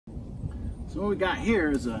So what we got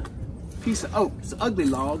here is a piece of oak. It's an ugly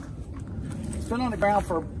log. It's been on the ground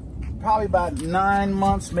for probably about 9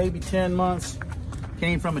 months, maybe 10 months.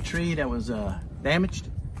 Came from a tree that was damaged.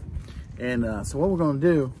 And so what we're gonna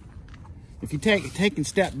do, if you take and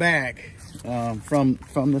step back from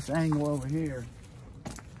this angle over here,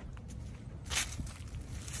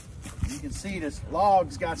 you can see this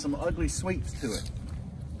log's got some ugly sweeps to it.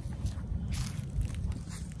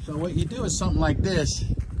 So what you do is something like this.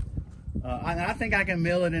 I think I can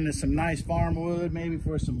mill it into some nice farm wood, maybe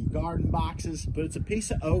for some garden boxes, but it's a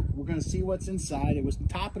piece of oak. We're gonna see what's inside. It was the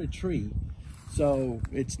top of the tree, so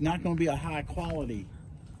it's not gonna be a high quality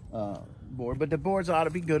board, but the boards ought to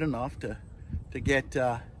be good enough to get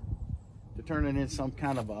to turn it into some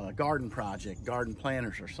kind of a garden project, garden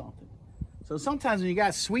planters or something. So sometimes when you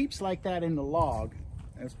got sweeps like that in the log,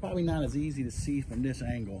 it's probably not as easy to see from this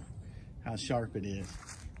angle how sharp it is.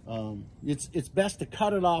 It's best to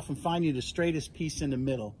cut it off and find you the straightest piece in the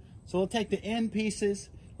middle. So we'll take the end pieces.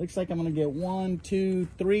 Looks like I'm gonna get 1, 2,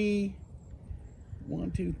 3,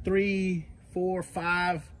 4,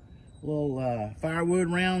 5 little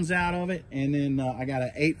firewood rounds out of it, and then I got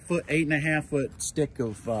an 8.5 foot stick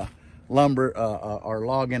of lumber or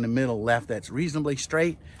log in the middle left that's reasonably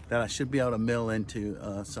straight that I should be able to mill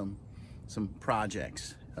into some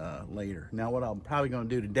projects later. Now what I'm probably going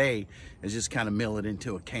to do today is just kind of mill it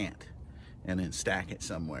into a cant and then stack it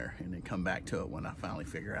somewhere and then come back to it when I finally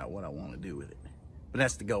figure out what I want to do with it. But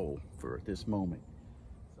that's the goal for this moment.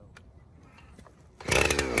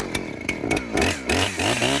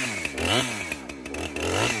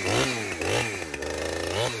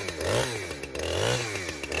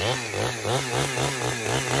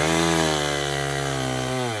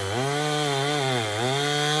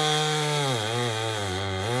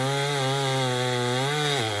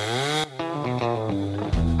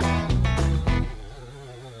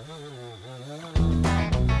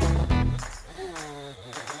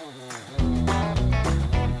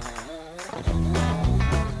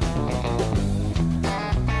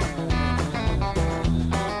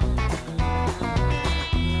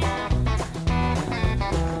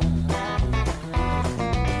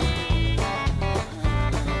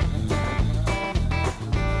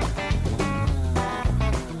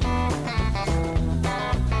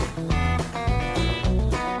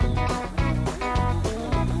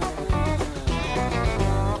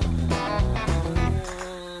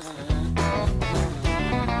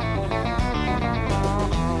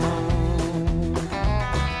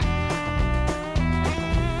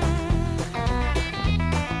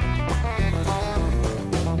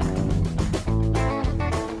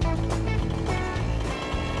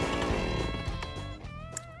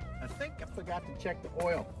 To check the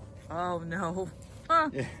oil. Oh no.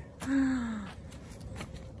 Yeah.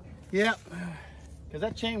 Yep. Because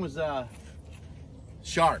that chain was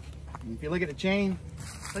sharp. If you look at the chain,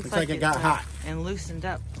 looks like it got hot and loosened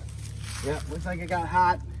up. Yep, looks like it got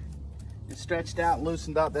hot. It stretched out,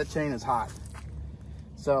 loosened up. That chain is hot.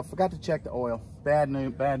 So I forgot to check the oil. Bad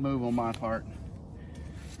move on my part.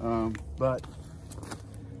 But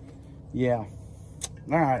yeah.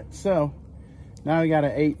 All right. So now we got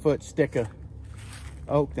an 8 foot stick of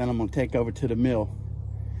oak that I'm gonna take over to the mill,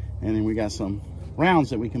 and then we got some rounds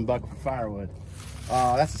that we can buck for firewood.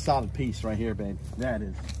 That's a solid piece right here, babe. That's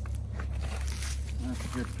a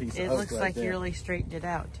good piece of oak. It looks right like there. You really straightened it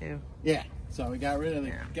out too. Yeah. So we got rid of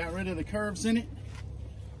the curves in it,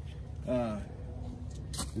 and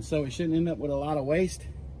so it shouldn't end up with a lot of waste.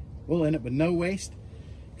 We'll end up with no waste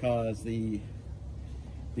because the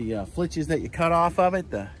flitches that you cut off of it,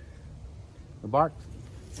 the bark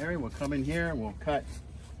area, will come in here and we'll cut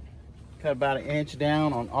about 1 inch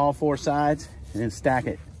down on all 4 sides and then stack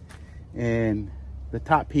it. And the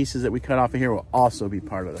top pieces that we cut off of here will also be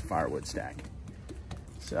part of the firewood stack.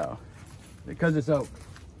 So, because it's oak,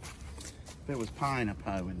 if it was pine, I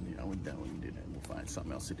probably wouldn't do that. We'll find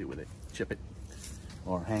something else to do with it. Chip it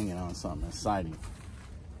or hang it on something that's siding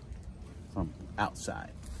from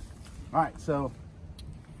outside. All right, so,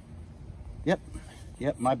 yep,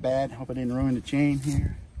 my bad. Hope I didn't ruin the chain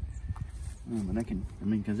here. But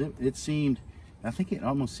because it seemed, I think it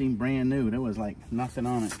almost seemed brand new. There was like nothing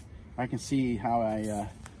on it. I can see how I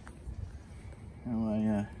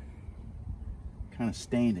kind of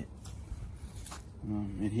stained it.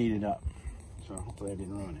 It heated up, so hopefully I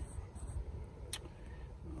didn't ruin it.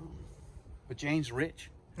 But Jane's rich.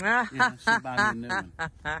 Yeah, she bought me a new one.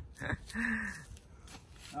 All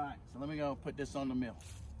right, so let me go put this on the mill.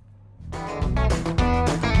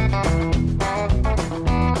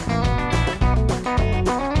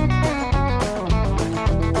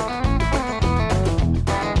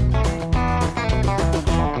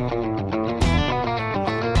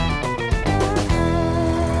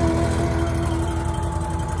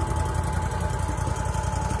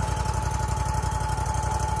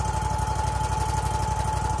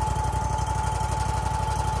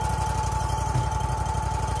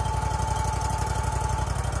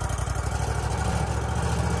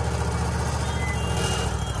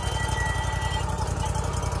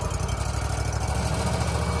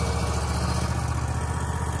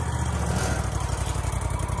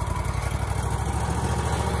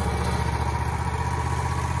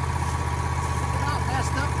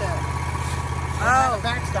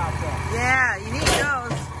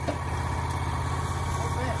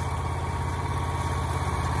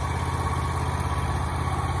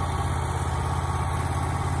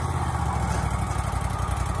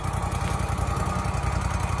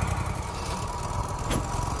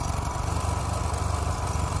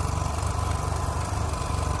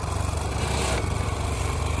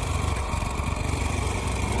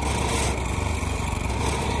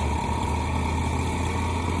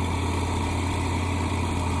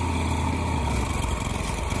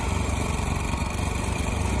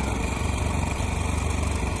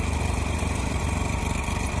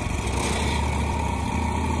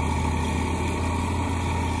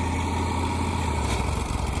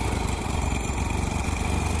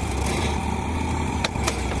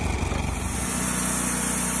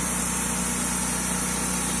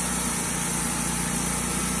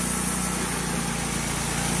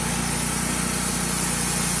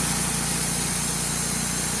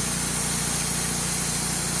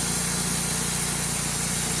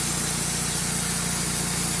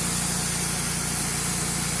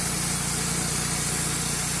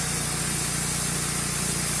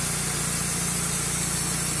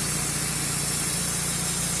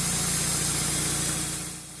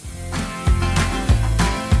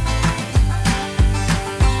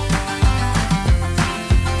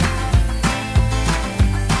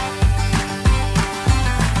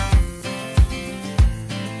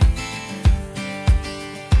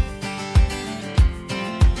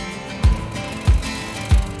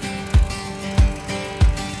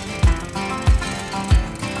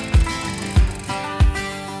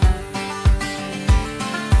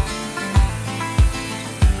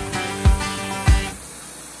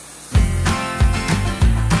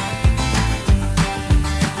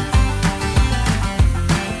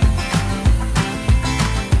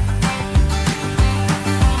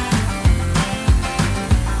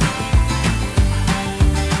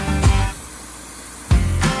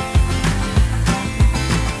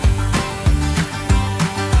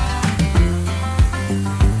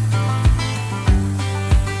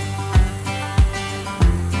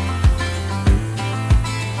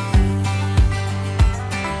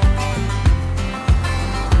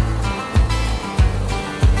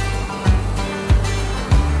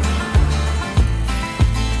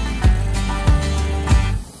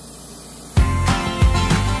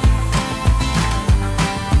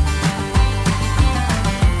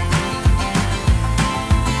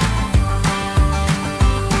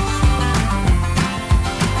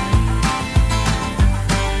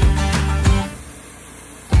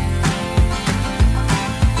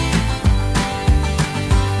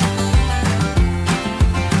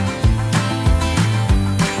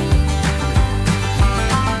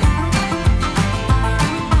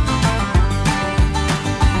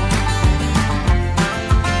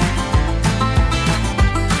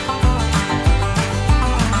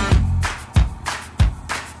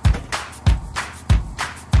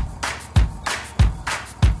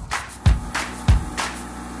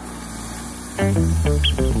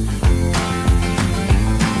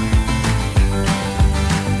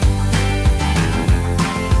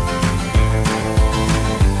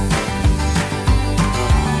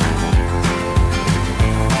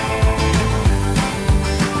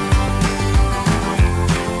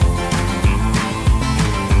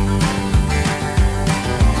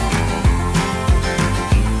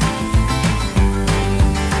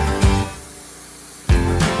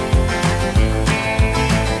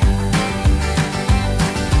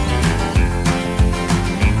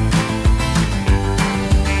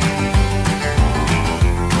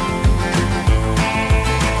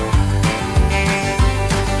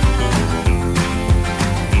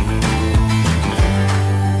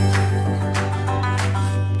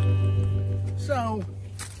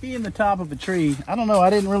 Being the top of a tree, I don't know, I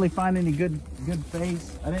didn't really find any good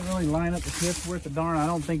face. I didn't really line up the pith worth a darn. I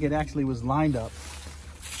don't think it actually was lined up.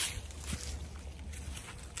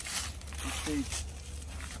 Let's see.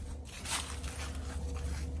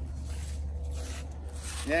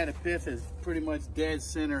 Yeah, the pith is pretty much dead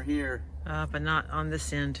center here. But not on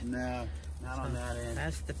this end. No, not on that end.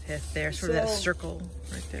 That's the pith there, sort of that circle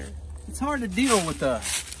right there. It's hard to deal with the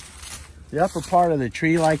upper part of the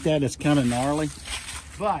tree like that. It's kind of gnarly.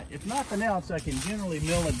 But if nothing else, I can generally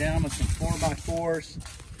mill it down with some 4x4s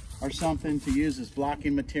or something to use as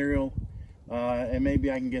blocking material. And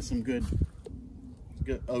maybe I can get some good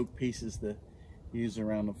oak pieces to use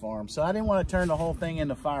around the farm. So I didn't want to turn the whole thing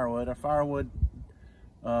into firewood. Our firewood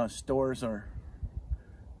stores are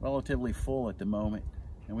relatively full at the moment,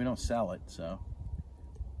 and we don't sell it, so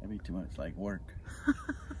that'd be too much like work.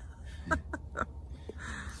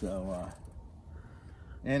 So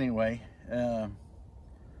anyway,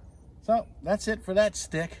 so that's it for that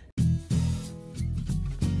stick.